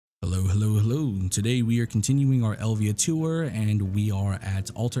Hello, hello, hello. Today we are continuing our Elvia tour and we are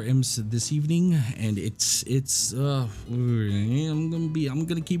at Alter Imps this evening, and I'm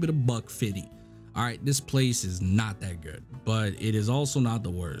gonna keep it a $1.50. All right, this place is not that good, but it is also not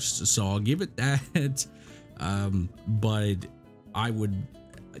the worst. So I'll give it that. But I wouldn't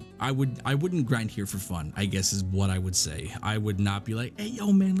grind here for fun, I guess is what I would say. I would not be like, hey,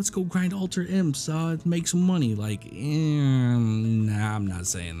 yo, man, let's go grind Alter Imps, make some money. Like, nah, I'm not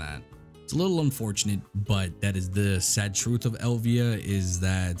saying that. It's a little unfortunate, but that is the sad truth of Elvia, is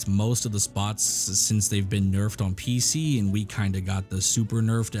that most of the spots, since they've been nerfed on PC and we kind of got the super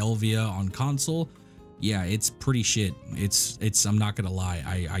nerfed Elvia on console, yeah, it's pretty shit. I'm not gonna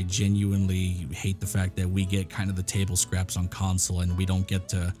lie, I genuinely hate the fact that we get kind of the table scraps on console and we don't get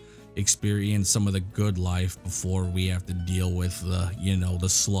to experience some of the good life before we have to deal with the, you know, the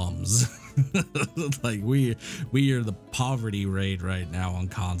slums. Like we are the poverty rate right now on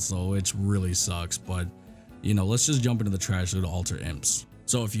console, which really sucks. But you know, let's just jump into the trash loot of Alter Imps.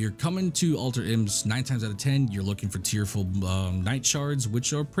 So if you're coming to Alter Imps, 9 times out of 10, you're looking for tierful night shards,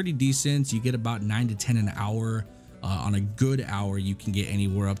 which are pretty decent. You get about 9 to 10 an hour. On a good hour, you can get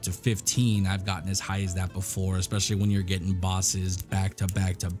anywhere up to 15. I've gotten as high as that before, especially when you're getting bosses back to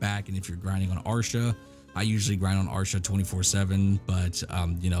back to back. And if you're grinding on Arsha, I usually grind on Arsha 24/7, but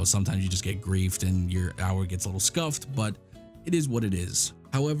you know, sometimes you just get griefed and your hour gets a little scuffed, but it is what it is.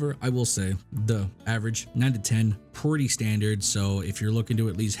 However, I will say the average 9 to 10, pretty standard. So if you're looking to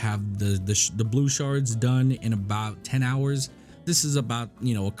at least have the blue shards done in about 10 hours, this is about,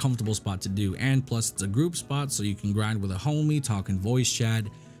 you know, a comfortable spot to do. And plus it's a group spot, so you can grind with a homie, talking voice chat,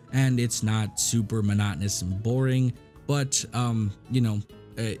 and it's not super monotonous and boring. But you know,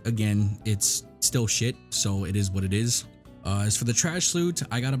 again, it's still shit, so it is what it is. As for the trash loot,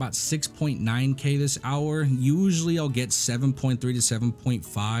 I got about 6.9k this hour. Usually I'll get 7.3 to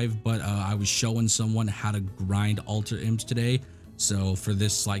 7.5, but I was showing someone how to grind Alter Imps today. So for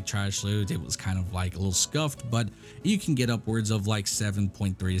this like trash loot, it was kind of like a little scuffed, but you can get upwards of like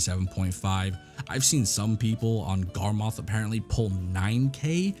 7.3 to 7.5. I've seen some people on Garmoth apparently pull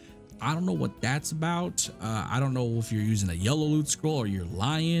 9k. I don't know what that's about. I don't know if you're using a yellow loot scroll or you're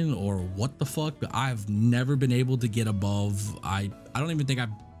lying or what the fuck, but I've never been able to get above, I don't even think I've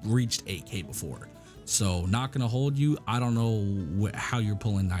reached 8k before. So not gonna hold you. I don't know how you're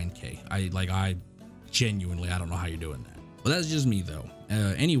pulling 9k. I genuinely, I don't know how you're doing that. But that's just me though.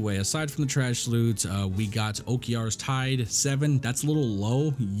 Anyway, aside from the trash loot, we got Okiar's Tide 7. That's a little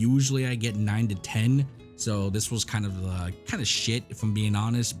low. Usually I get 9 to 10. So this was kind of shit, if I'm being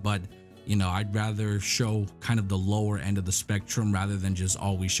honest, but you know, I'd rather show kind of the lower end of the spectrum rather than just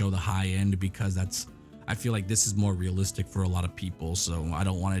always show the high end, because I feel like this is more realistic for a lot of people. So I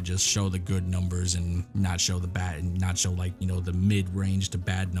don't want to just show the good numbers and not show the bad, and not show, like, you know, the mid-range to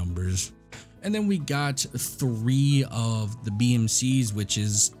bad numbers. And then we got 3 of the BMCs, which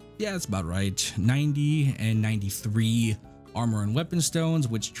is, yeah, that's about right, 90 and 93 armor and weapon stones,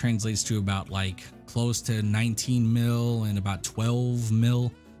 which translates to about like close to 19 mil and about 12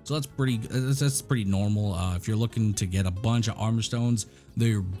 mil. So that's pretty normal. If you're looking to get a bunch of armor stones,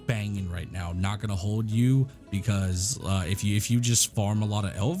 they're banging right now. Not gonna hold you, because if you just farm a lot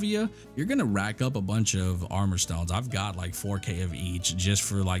of Elvia, you're gonna rack up a bunch of armor stones. I've got like 4k of each just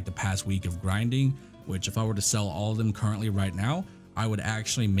for like the past week of grinding, which if I were to sell all of them currently right now, I would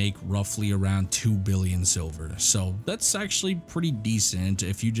actually make roughly around 2 billion silver. So that's actually pretty decent.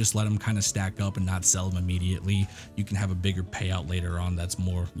 If you just let them kind of stack up and not sell them immediately, you can have a bigger payout later on. That's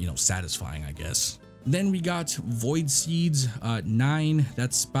more, you know, satisfying, I guess. Then we got Void Seeds, 9.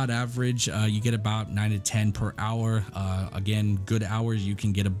 That's about average. You get about 9 to 10 per hour. Again, good hours, you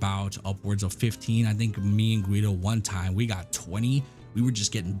can get about upwards of 15. I think me and Guido one time we got 20. We were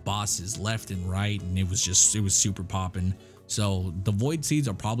just getting bosses left and right, and it was super popping. So the Void Seeds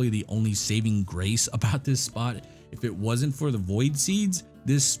are probably the only saving grace about this spot. If it wasn't for the Void Seeds,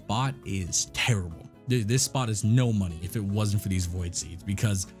 this spot is terrible. This spot is no money if it wasn't for these Void Seeds,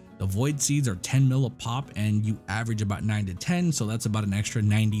 because the Void Seeds are 10 mil a pop and you average about 9 to 10. So that's about an extra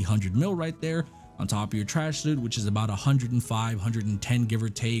 90, 100 mil right there on top of your trash loot, which is about 105, 110, give or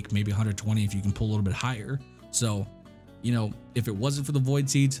take, maybe 120 if you can pull a little bit higher. So, you know, if it wasn't for the Void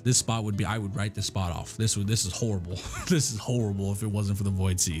Seeds, this spot would be, I would write this spot off. This is horrible. This is horrible if it wasn't for the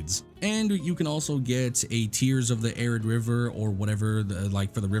Void Seeds. And you can also get a Tears of the Arid River or whatever,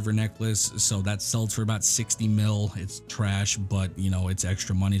 like for the river necklace. So that sells for about 60 mil. It's trash, but you know, it's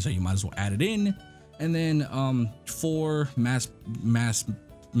extra money, so you might as well add it in. And then 4 mass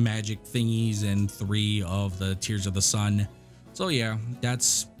magic thingies and 3 of the Tears of the Sun. So yeah,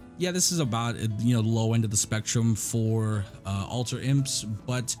 this is about, you know, low end of the spectrum for Alter Imps,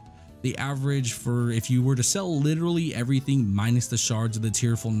 but the average for if you were to sell literally everything minus the shards of the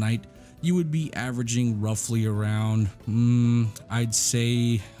Tearful Night, you would be averaging roughly around, I'd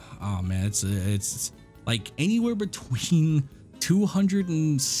say, oh man, it's like anywhere between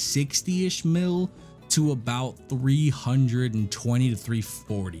 260-ish mil to about 320 to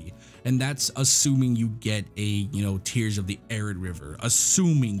 340. And that's assuming you get a, you know, Tears of the Arid River,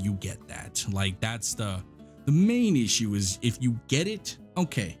 assuming you get that. Like, that's the main issue is if you get it,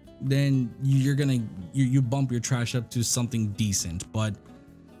 okay, then you're gonna, you bump your trash up to something decent, but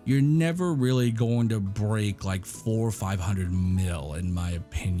you're never really going to break like 400 or 500 mil in my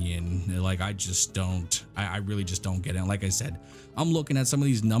opinion. Like, I just don't, I really just don't get it. And like I said, I'm looking at some of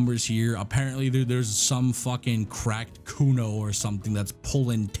these numbers here. Apparently there's some fucking cracked Kuno or something that's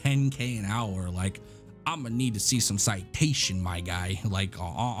pulling 10k an hour. Like, I'm gonna need to see some citation, my guy. Like,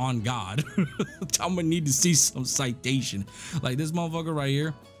 on God. I'm gonna need to see some citation. Like, this motherfucker right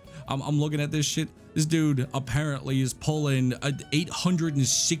here, I'm looking at this shit. This dude apparently is pulling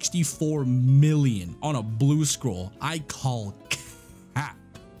 864 million on a blue scroll. I call cap,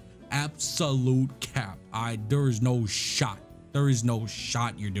 absolute cap. There is no shot. There is no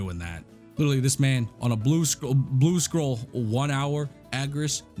shot you're doing that. Literally, this man on a blue scroll 1 hour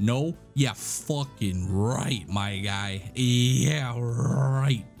Agris. No, yeah, fucking right, my guy. Yeah,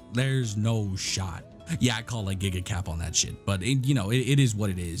 right. There's no shot. Yeah, I call like giga cap on that shit, but you know, it is what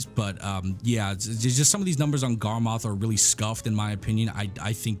it is. But yeah, it's just some of these numbers on Garmoth are really scuffed in my opinion.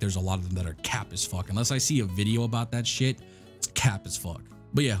 I think there's a lot of them that are cap as fuck. Unless I see a video about that shit, it's cap as fuck.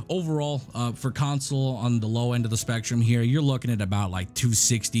 But yeah, overall, for console on the low end of the spectrum here, you're looking at about like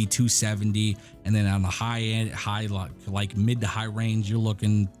 260, 270, and then on the high end, like mid to high range, you're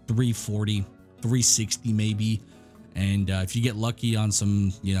looking 340, 360 maybe. And if you get lucky on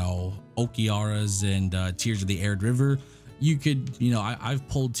some, you know, Okiaras and Tears of the Arid River, you could, you know, I've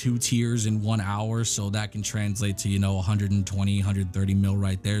pulled 2 tiers in 1 hour, so that can translate to, you know, 120, 130 mil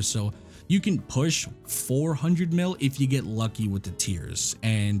right there. So you can push 400 mil if you get lucky with the tiers.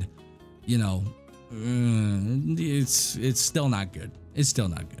 And, you know, it's still not good. It's still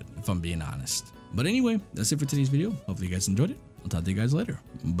not good, if I'm being honest. But anyway, that's it for today's video. Hopefully you guys enjoyed it. I'll talk to you guys later.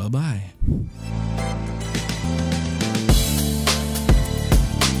 Bye-bye.